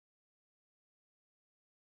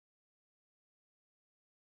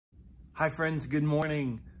Hi friends, good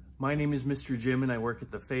morning. My name is Mr. Jim and I work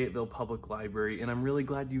at the Fayetteville Public Library, and I'm really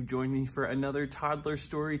glad you've joined me for another Toddler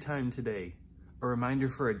Story Time today. A reminder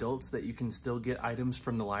for adults that you can still get items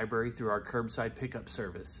from the library through our curbside pickup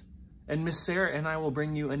service. And Miss Sarah and I will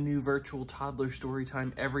bring you a new virtual Toddler Story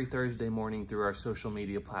Time every Thursday morning through our social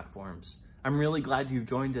media platforms. I'm really glad you've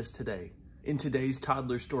joined us today. In today's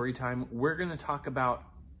Toddler Story Time, we're going to talk about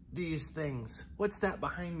these things. What's that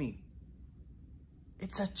behind me?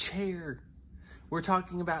 It's a chair. We're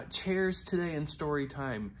talking about chairs today in story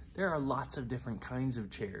time. There are lots of different kinds of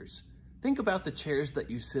chairs. Think about the chairs that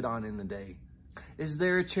you sit on in the day. Is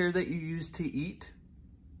there a chair that you use to eat?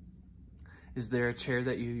 Is there a chair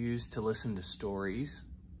that you use to listen to stories?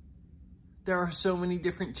 There are so many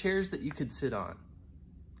different chairs that you could sit on.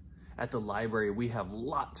 At the library, we have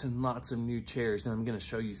lots and lots of new chairs, and I'm going to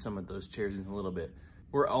show you some of those chairs in a little bit.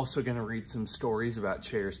 We're also going to read some stories about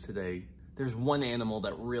chairs today. There's one animal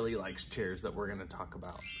that really likes chairs that we're going to talk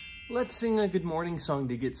about. Let's sing a good morning song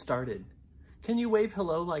to get started. Can you wave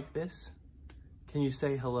hello like this? Can you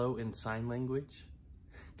say hello in sign language?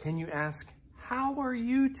 Can you ask, how are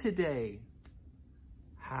you today?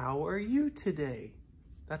 How are you today?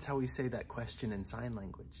 That's how we say that question in sign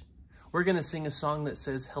language. We're going to sing a song that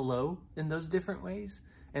says hello in those different ways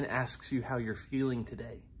and asks you how you're feeling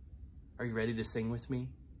today. Are you ready to sing with me?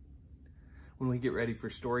 When we get ready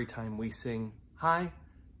for story time, we sing, hi,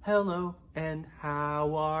 hello, and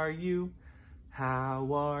how are you?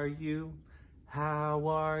 How are you? How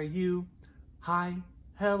are you? Hi,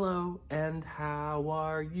 hello, and how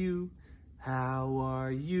are you? How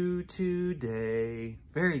are you today?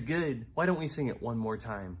 Very good. Why don't we sing it one more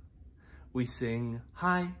time? We sing,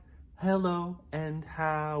 hi, hello, and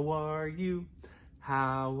how are you?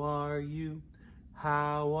 How are you?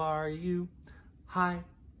 How are you? Hi,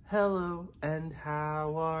 hello, and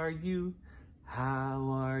how are you? How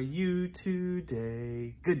are you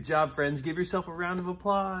today? Good job, friends. Give yourself a round of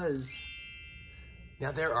applause.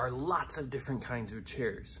 Now, there are lots of different kinds of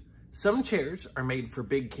chairs. Some chairs are made for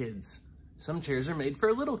big kids. Some chairs are made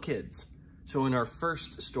for little kids. So in our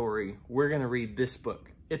first story, we're going to read this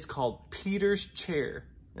book. It's called Peter's Chair.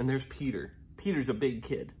 And there's Peter. Peter's a big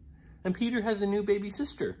kid. And Peter has a new baby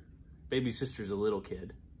sister. Baby sister's a little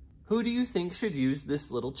kid. Who do you think should use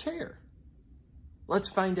this little chair? Let's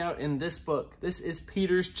find out in this book. This is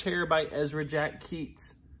Peter's Chair by Ezra Jack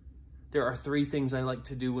Keats. There are 3 things I like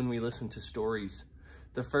to do when we listen to stories.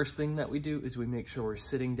 The first thing that we do is we make sure we're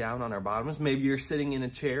sitting down on our bottoms. Maybe you're sitting in a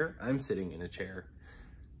chair. I'm sitting in a chair.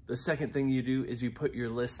 The second thing you do is you put your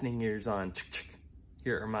listening ears on.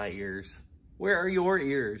 Here are my ears. Where are your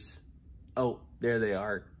ears? Oh, there they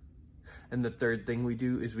are. And the third thing we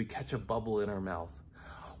do is we catch a bubble in our mouth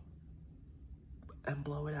and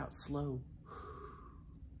blow it out slow.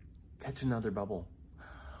 Catch another bubble.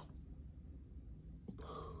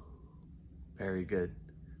 Very good.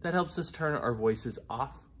 That helps us turn our voices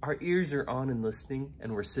off. Our ears are on and listening,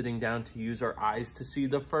 and we're sitting down to use our eyes to see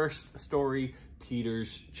the first story,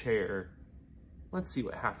 Peter's Chair. Let's see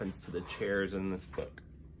what happens to the chairs in this book.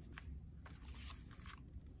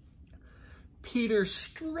 Peter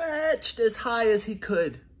stretched as high as he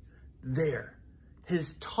could. There,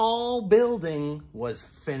 his tall building was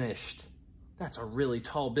finished. That's a really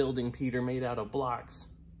tall building Peter made out of blocks.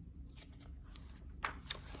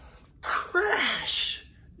 Crash!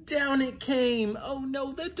 Down it came. Oh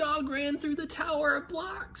no, the dog ran through the tower of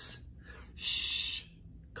blocks. Shh,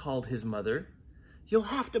 called his mother. You'll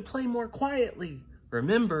have to play more quietly.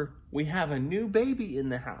 Remember, we have a new baby in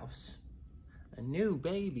the house. A new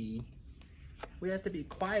baby? We have to be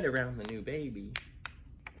quiet around the new baby.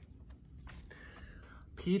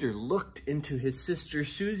 Peter looked into his sister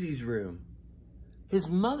Susie's room. His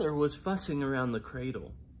mother was fussing around the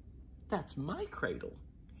cradle. That's my cradle,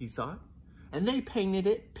 he thought, and they painted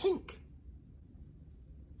it pink.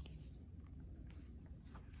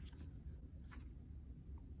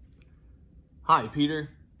 Hi, Peter,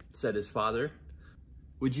 said his father.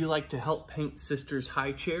 Would you like to help paint sister's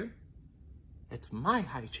high chair? It's my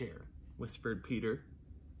high chair, whispered Peter.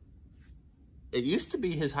 It used to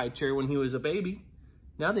be his high chair when he was a baby.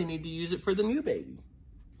 Now they need to use it for the new baby.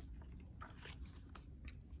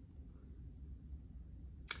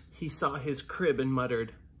 He saw his crib and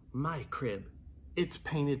muttered, my crib. It's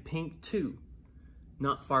painted pink too.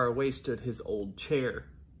 Not far away stood his old chair.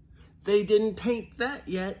 They didn't paint that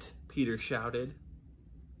yet, Peter shouted.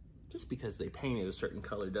 Just because they painted a certain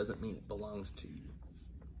color doesn't mean it belongs to you.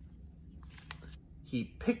 He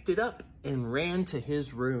picked it up and ran to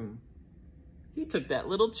his room. He took that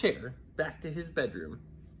little chair back to his bedroom.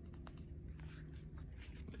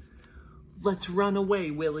 Let's run away,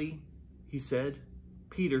 Willie, he said.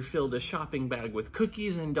 Peter filled a shopping bag with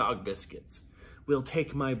cookies and dog biscuits. We'll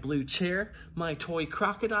take my blue chair, my toy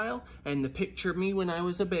crocodile, and the picture of me when I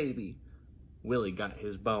was a baby. Willie got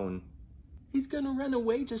his bone. He's gonna run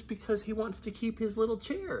away just because he wants to keep his little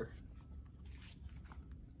chair.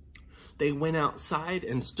 They went outside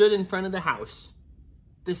and stood in front of the house.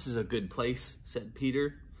 This is a good place, said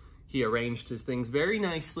Peter. He arranged his things very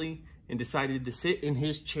nicely and decided to sit in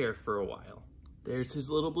his chair for a while. There's his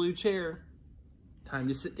little blue chair. Time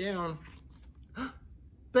to sit down.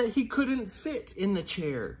 But he couldn't fit in the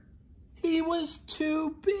chair. He was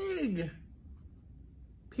too big.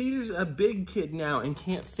 Peter's a big kid now and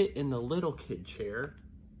can't fit in the little kid chair.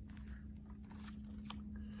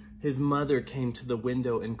 His mother came to the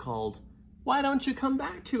window and called, "Why don't you come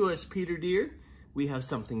back to us, Peter dear? We have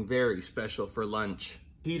something very special for lunch."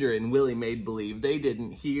 Peter and Willie made believe they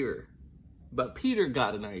didn't hear, but Peter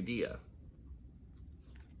got an idea.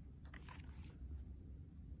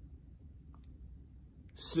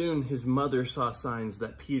 Soon his mother saw signs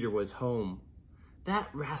that Peter was home.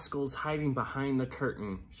 "That rascal's hiding behind the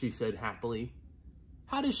curtain," she said happily.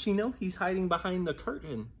 "How does she know he's hiding behind the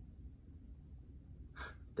curtain?"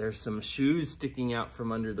 "There's some shoes sticking out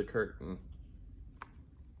from under the curtain."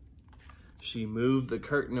 She moved the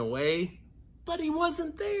curtain away, but he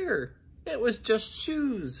wasn't there. It was just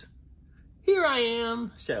shoes. "Here I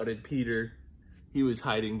am," shouted Peter. He was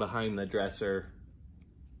hiding behind the dresser.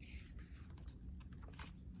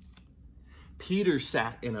 Peter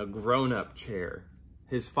sat in a grown-up chair.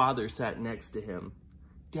 His father sat next to him.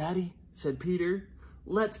 "Daddy," said Peter,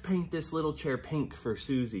 "let's paint this little chair pink for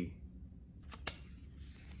Susie."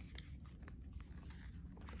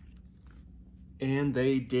 And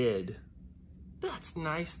they did. That's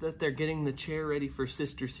nice that they're getting the chair ready for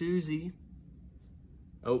Sister Susie.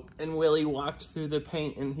 Oh, and Willie walked through the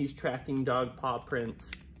paint and he's tracking dog paw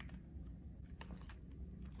prints.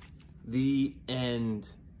 The end.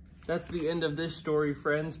 That's the end of this story,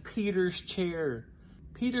 friends. Peter's chair.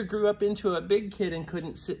 Peter grew up into a big kid and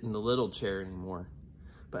couldn't sit in the little chair anymore.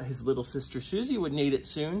 But his little sister Susie would need it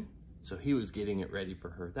soon, so he was getting it ready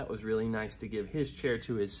for her. That was really nice to give his chair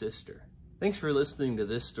to his sister. Thanks for listening to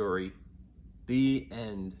this story. The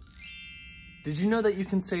end. Did you know that you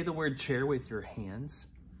can say the word chair with your hands?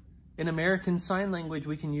 In American Sign Language,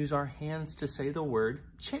 we can use our hands to say the word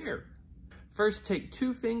chair. First, take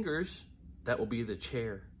 2 fingers. That will be the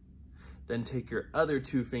chair. Then take your other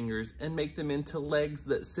 2 fingers and make them into legs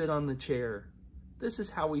that sit on the chair. This is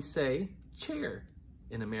how we say chair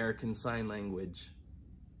in American Sign Language.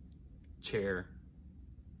 Chair.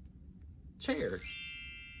 Chair.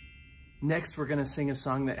 Next, we're gonna sing a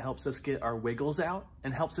song that helps us get our wiggles out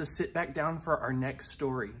and helps us sit back down for our next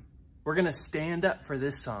story. We're gonna stand up for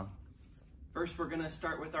this song. First, we're gonna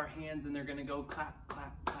start with our hands and they're gonna go clap,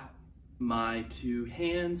 clap, clap. My 2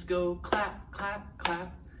 hands go clap, clap,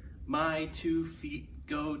 clap. My 2 feet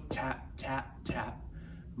go tap, tap, tap.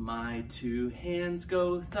 My 2 hands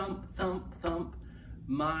go thump, thump, thump.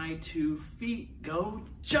 My 2 feet go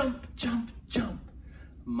jump, jump, jump.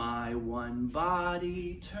 My one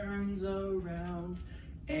body turns around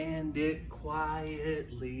and it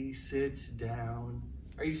quietly sits down.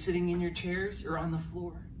 Are you sitting in your chairs or on the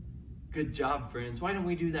floor? Good job, friends. Why don't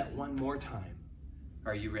we do that one more time?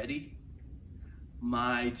 Are you ready?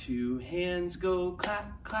 My 2 hands go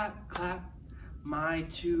clap, clap, clap. My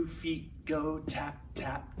 2 feet go tap,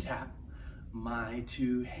 tap, tap. My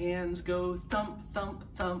 2 hands go thump, thump,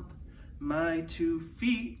 thump. My 2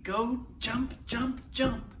 feet go jump, jump,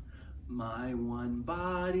 jump. My one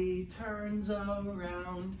body turns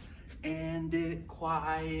around and it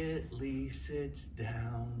quietly sits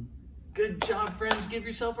down. Good job, friends. Give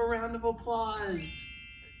yourself a round of applause.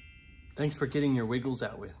 Thanks for getting your wiggles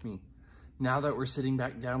out with me. Now that we're sitting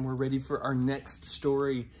back down, we're ready for our next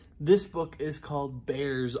story. This book is called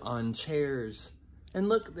Bears on Chairs. And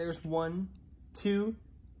look, there's 1, 2,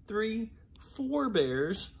 3, 4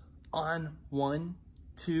 bears on 1,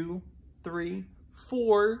 2, 3,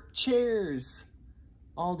 4 chairs.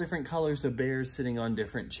 All different colors of bears sitting on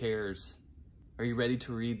different chairs. Are you ready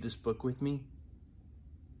to read this book with me?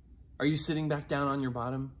 Are you sitting back down on your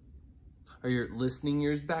bottom? Are your listening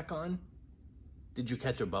ears back on? Did you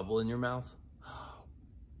catch a bubble in your mouth?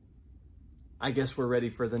 I guess we're ready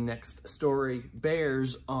for the next story.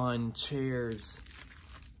 Bears on Chairs.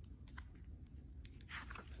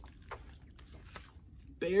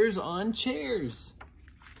 Bears on chairs.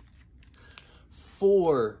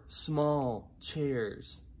 4 small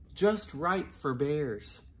chairs, just right for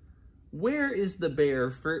bears. Where is the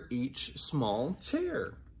bear for each small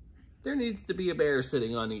chair? There needs to be a bear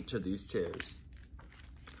sitting on each of these chairs.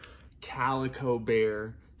 Calico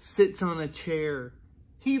Bear sits on a chair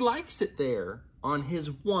He likes it there on his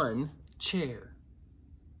one chair.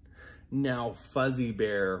 Now Fuzzy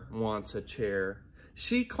Bear wants a chair.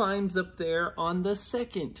 She climbs up there on the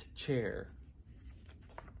second chair.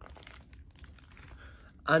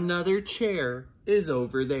 Another chair is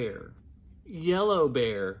over there. Yellow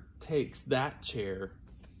Bear takes that chair.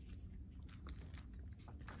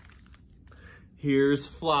 Here's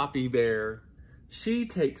Floppy Bear. She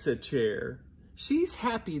takes a chair. She's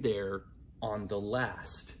happy there on the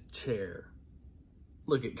last chair.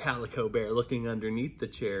 Look at Calico Bear looking underneath the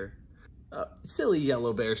chair. Silly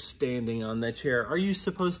Yellow Bear standing on the chair. Are you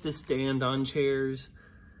supposed to stand on chairs?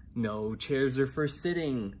 No, chairs are for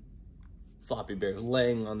sitting. Floppy Bear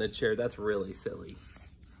laying on the chair. That's really silly.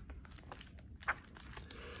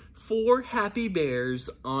 4 happy bears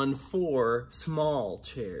on 4 small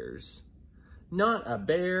chairs. Not a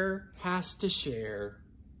bear has to share.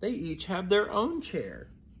 They each have their own chair.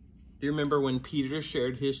 Do you remember when Peter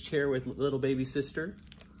shared his chair with little baby sister?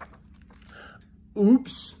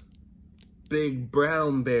 Oops! Big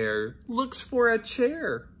Brown Bear looks for a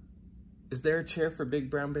chair. Is there a chair for Big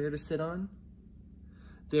Brown Bear to sit on?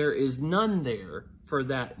 There is none there for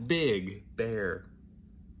that Big Bear.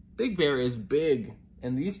 Big Bear is big,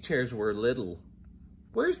 and these chairs were little.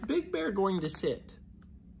 Where's Big Bear going to sit?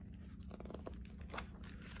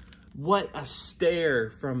 What a stare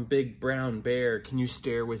from Big Brown Bear. Can you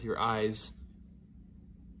stare with your eyes?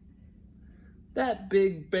 That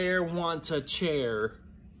Big Bear wants a chair.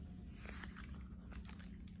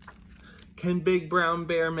 Can Big Brown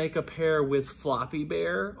Bear make a pair with Floppy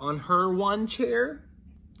Bear on her one chair?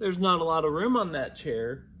 There's not a lot of room on that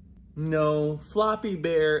chair. No, Floppy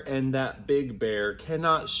Bear and that Big Bear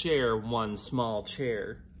cannot share one small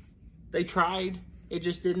chair. They tried, it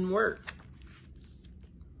just didn't work.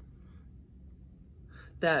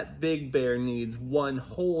 That Big Bear needs one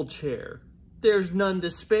whole chair. There's none to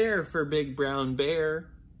spare for Big Brown Bear.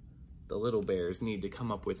 The little bears need to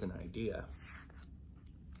come up with an idea.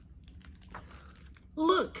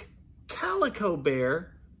 Look, Calico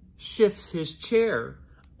Bear shifts his chair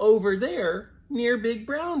over there near Big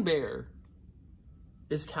Brown Bear.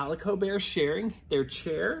 Is Calico Bear sharing their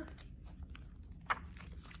chair?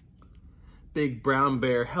 Big Brown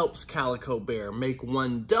Bear helps Calico Bear make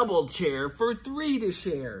one double chair for 3 to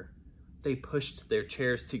share. They pushed their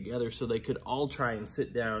chairs together so they could all try and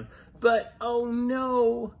sit down. But oh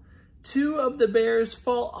no, 2 of the bears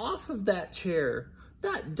fall off of that chair.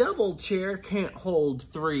 That double chair can't hold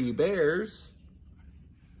 3 bears.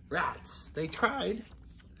 Rats, they tried.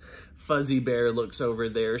 Fuzzy Bear looks over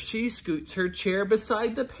there. She scoots her chair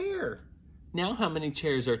beside the pair. Now how many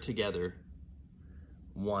chairs are together?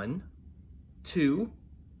 1, 2,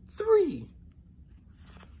 3.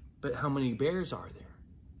 But how many bears are there?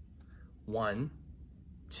 1,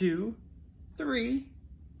 2, 3,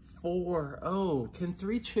 4. Oh, can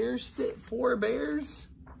 3 chairs fit 4 bears?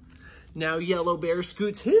 Now Yellow Bear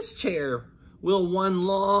scoots his chair. Will one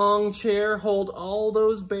long chair hold all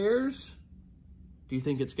those bears? Do you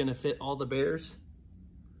think it's gonna fit all the bears?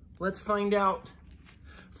 Let's find out.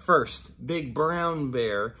 First, Big Brown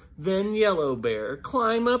Bear, then Yellow Bear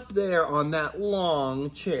climb up there on that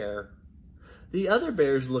long chair. The other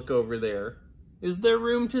bears look over there. Is there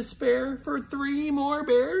room to spare for 3 more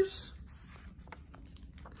bears?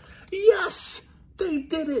 Yes, they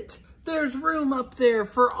did it. There's room up there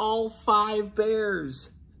for all 5 bears.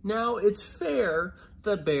 Now it's fair,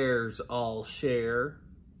 the bears all share.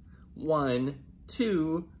 1,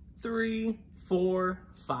 2, 3, 4,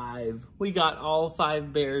 5. We got all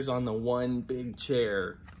 5 bears on the one big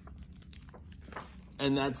chair.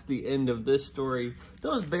 And that's the end of this story.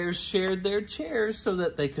 Those bears shared their chairs so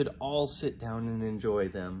that they could all sit down and enjoy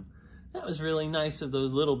them. That was really nice of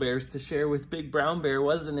those little bears to share with Big Brown Bear,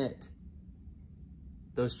 wasn't it?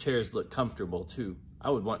 Those chairs look comfortable too. I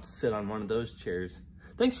would want to sit on one of those chairs.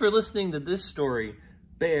 Thanks for listening to this story,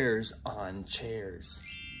 Bears on Chairs.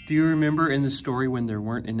 Do you remember in the story when there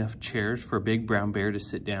weren't enough chairs for Big Brown Bear to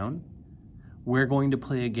sit down? We're going to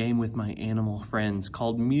play a game with my animal friends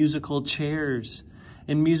called Musical Chairs.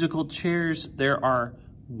 In Musical Chairs, there are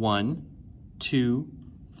 1, 2,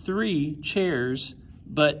 3 chairs,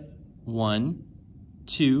 but 1,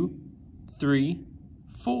 2, 3,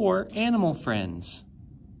 4 animal friends.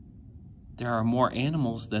 There are more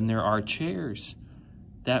animals than there are chairs.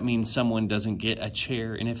 That means someone doesn't get a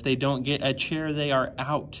chair, and if they don't get a chair, they are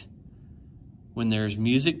out. When there's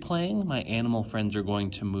music playing, my animal friends are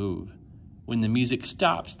going to move. When the music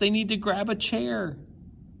stops, they need to grab a chair.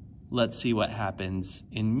 Let's see what happens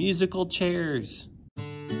in Musical Chairs.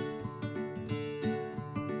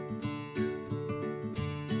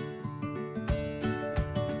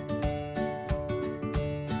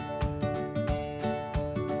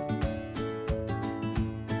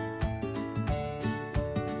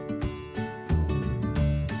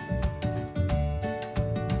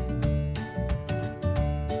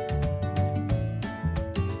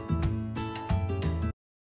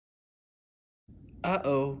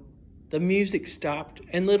 Uh-oh, the music stopped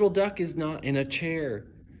and Little Duck is not in a chair.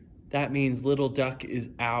 That means Little Duck is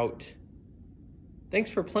out.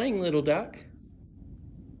 Thanks for playing, Little Duck.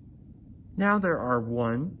 Now there are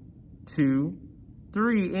 1, 2,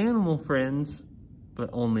 3 animal friends, but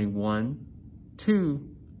only 1,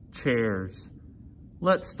 2 chairs.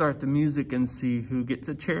 Let's start the music and see who gets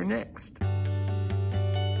a chair next.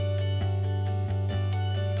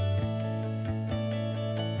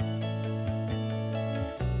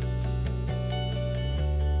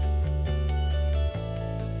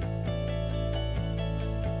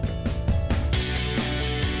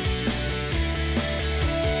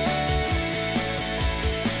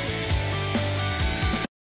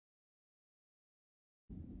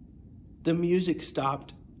 The music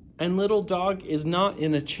stopped and Little Dog is not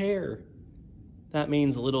in a chair. That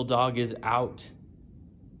means Little Dog is out.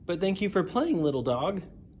 But thank you for playing, Little Dog.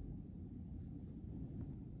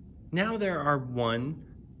 Now there are 1,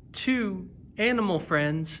 2 animal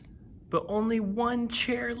friends, but only 1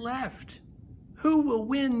 chair left. Who will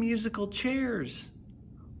win musical chairs?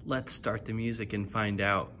 Let's start the music and find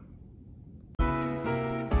out.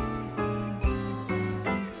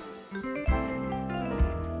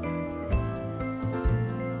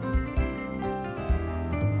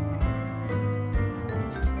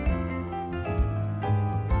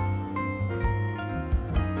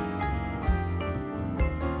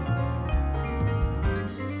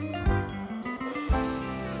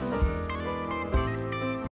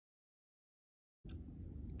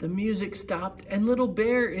 The music stopped and Little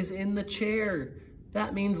Bear is in the chair.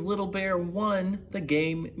 That means Little Bear won the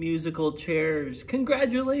game musical chairs.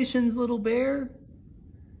 Congratulations, Little Bear.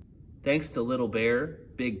 Thanks to Little Bear,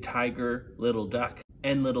 Big Tiger, Little Duck,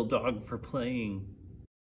 and Little Dog for playing.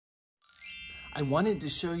 I wanted to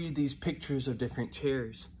show you these pictures of different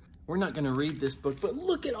chairs. We're not gonna read this book, but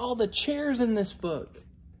look at all the chairs in this book.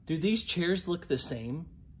 Do these chairs look the same?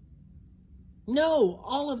 No,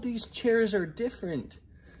 all of these chairs are different.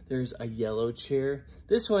 There's a yellow chair.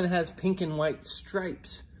 This one has pink and white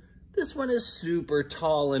stripes. This one is super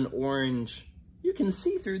tall and orange. You can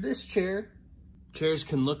see through this chair. Chairs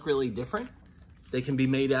can look really different. They can be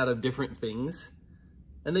made out of different things.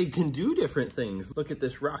 And they can do different things. Look at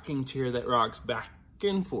this rocking chair that rocks back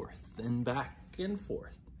and forth and back and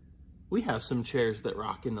forth. We have some chairs that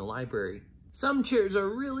rock in the library. Some chairs are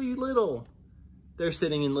really little. They're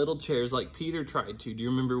sitting in little chairs like Peter tried to. Do you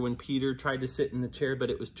remember when Peter tried to sit in the chair,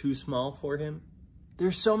 but it was too small for him?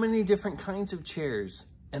 There's so many different kinds of chairs,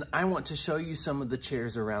 and I want to show you some of the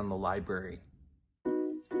chairs around the library.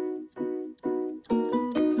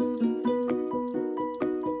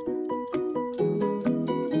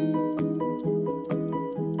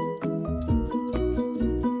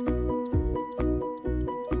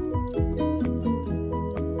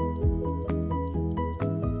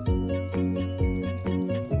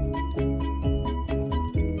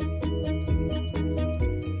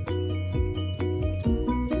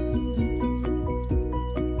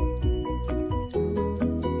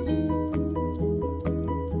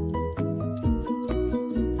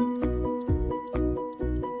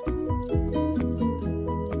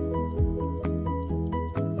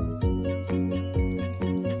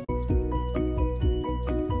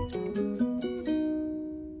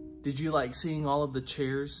 Did you like seeing all of the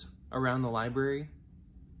chairs around the library?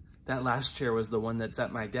 That last chair was the one that's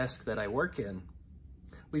at my desk that I work in.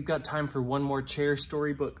 We've got time for one more chair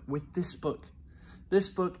storybook with this book. This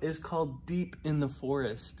book is called Deep in the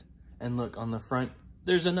Forest. And look, on the front,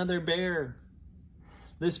 there's another bear.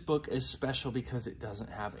 This book is special because it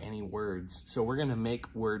doesn't have any words. So we're gonna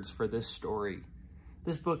make words for this story.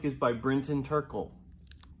 This book is by Brenton Turkle.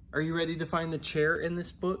 Are you ready to find the chair in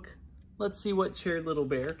this book? Let's see what chair Little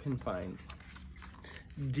Bear can find.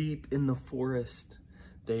 Deep in the forest,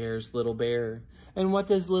 there's Little Bear. And what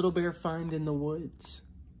does Little Bear find in the woods?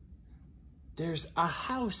 There's a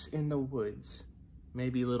house in the woods.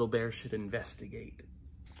 Maybe Little Bear should investigate.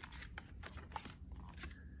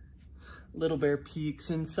 Little Bear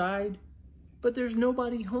peeks inside, but there's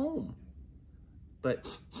nobody home. But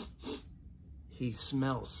he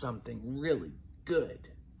smells something really good.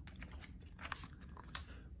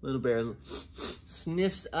 Little Bear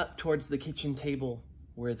sniffs up towards the kitchen table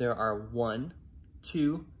where there are 1,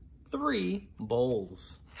 2, 3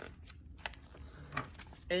 bowls.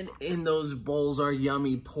 And in those bowls are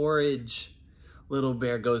yummy porridge. Little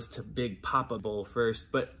Bear goes to Big Papa bowl first,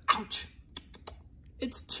 but ouch,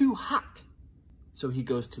 it's too hot. So he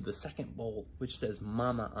goes to the second bowl, which says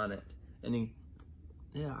Mama on it. And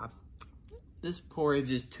this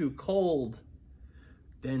porridge is too cold.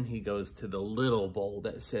 Then he goes to the little bowl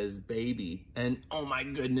that says baby. And oh my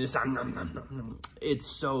goodness, it's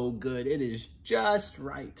so good. It is just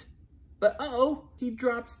right. But uh-oh, he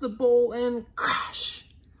drops the bowl and crash!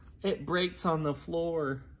 It breaks on the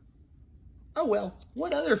floor. Oh well,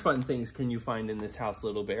 what other fun things can you find in this house,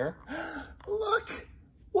 Little Bear? Look!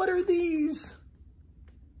 What are these?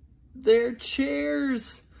 They're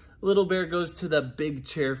chairs. Little Bear goes to the big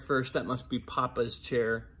chair first. That must be Papa's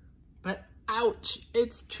chair. But ouch,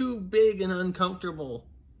 it's too big and uncomfortable.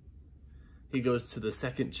 He goes to the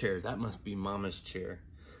second chair. That must be Mama's chair.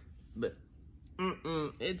 But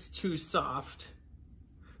it's too soft.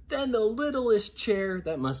 Then the littlest chair,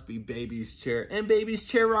 that must be Baby's chair. And Baby's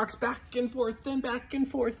chair rocks back and forth and back and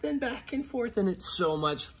forth and back and forth. And it's so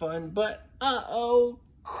much fun, but uh-oh,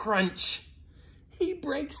 crunch. He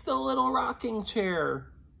breaks the little rocking chair.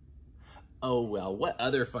 Oh well, what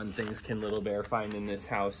other fun things can Little Bear find in this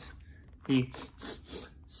house? He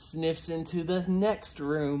sniffs into the next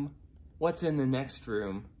room. What's in the next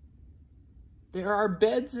room? There are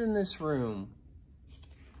beds in this room.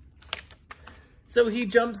 So he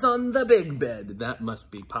jumps on the big bed. That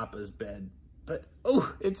must be Papa's bed. But,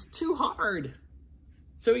 oh, it's too hard.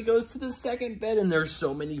 So he goes to the second bed, and there's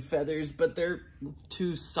so many feathers, but they're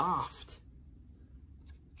too soft.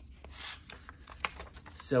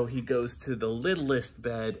 So he goes to the littlest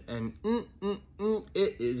bed, and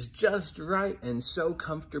it is just right and so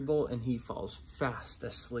comfortable, and he falls fast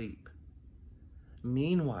asleep.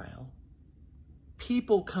 Meanwhile,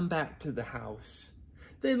 people come back to the house.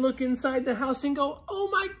 They look inside the house and go, oh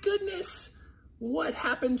my goodness, what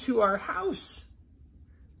happened to our house?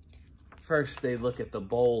 First, they look at the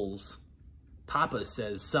bowls. Papa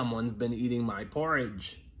says, someone's been eating my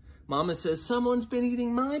porridge. Mama says, someone's been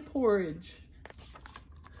eating my porridge.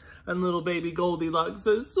 And little baby Goldilocks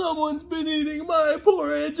says, someone's been eating my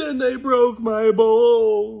porridge and they broke my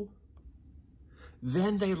bowl.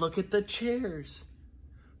 Then they look at the chairs.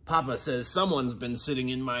 Papa says, someone's been sitting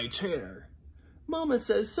in my chair. Mama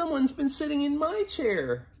says, someone's been sitting in my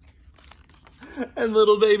chair. And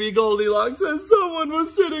little baby Goldilocks says, someone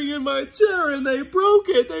was sitting in my chair and they broke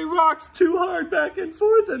it. They rocked too hard back and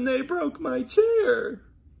forth and they broke my chair.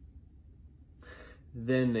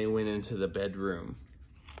 Then they went into the bedroom.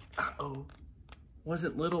 Uh-oh,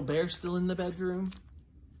 wasn't Little Bear still in the bedroom?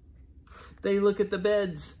 They look at the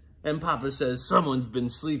beds and Papa says, someone's been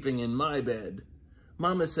sleeping in my bed.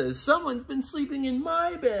 Mama says, someone's been sleeping in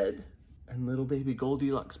my bed. And little baby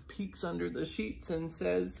Goldilocks peeks under the sheets and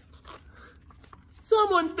says,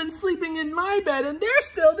 someone's been sleeping in my bed and they're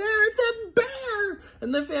still there. It's a bear.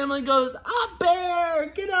 And the family goes, a bear,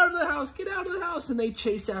 get out of the house, get out of the house. And they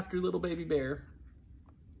chase after little baby bear.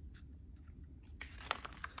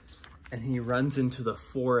 And he runs into the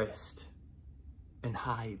forest and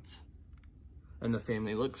hides. And the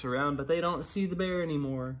family looks around, but they don't see the bear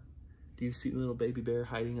anymore. Do you see little baby bear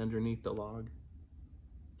hiding underneath the log?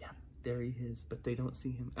 Yeah, there he is, but they don't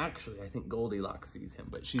see him. Actually, I think Goldilocks sees him,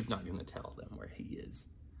 but she's not going to tell them where he is.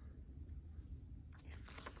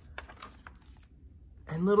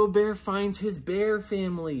 And little bear finds his bear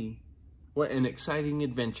family. What an exciting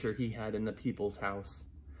adventure he had in the people's house.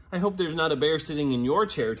 I hope there's not a bear sitting in your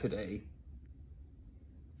chair today.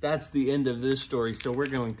 That's the end of this story, so we're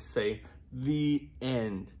going to say the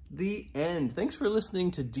end. The end. Thanks for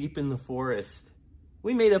listening to Deep in the Forest.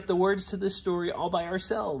 We made up the words to this story all by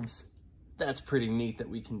ourselves. That's pretty neat that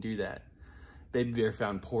we can do that. Baby Bear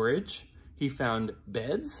found porridge, he found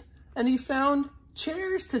beds, and he found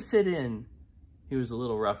chairs to sit in. He was a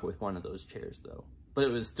little rough with one of those chairs though, but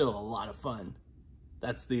it was still a lot of fun.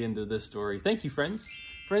 That's the end of this story. Thank you, friends.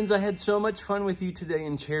 Friends, I had so much fun with you today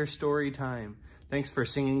in Chair Story Time. Thanks for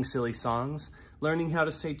singing silly songs, learning how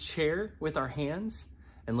to say chair with our hands,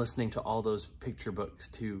 and listening to all those picture books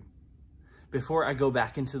too. Before I go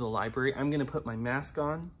back into the library, I'm gonna put my mask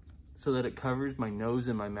on so that it covers my nose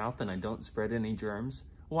and my mouth and I don't spread any germs.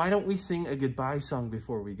 Why don't we sing a goodbye song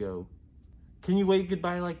before we go? Can you wave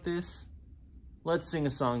goodbye like this? Let's sing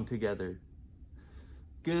a song together.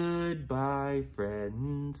 Goodbye,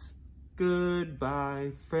 friends.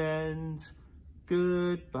 Goodbye, friends.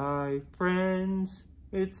 Goodbye, friends.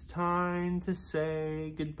 It's time to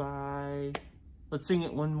say goodbye. Let's sing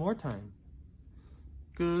it one more time.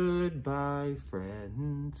 Goodbye,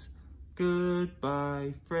 friends.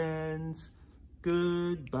 Goodbye, friends.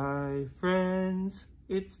 Goodbye, friends.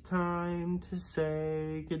 It's time to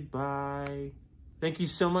say goodbye. Thank you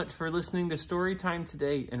so much for listening to Story Time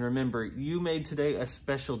today. And remember, you made today a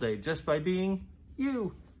special day just by being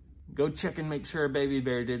you. Go check and make sure a baby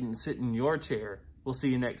bear didn't sit in your chair. We'll see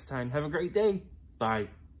you next time. Have a great day. Bye.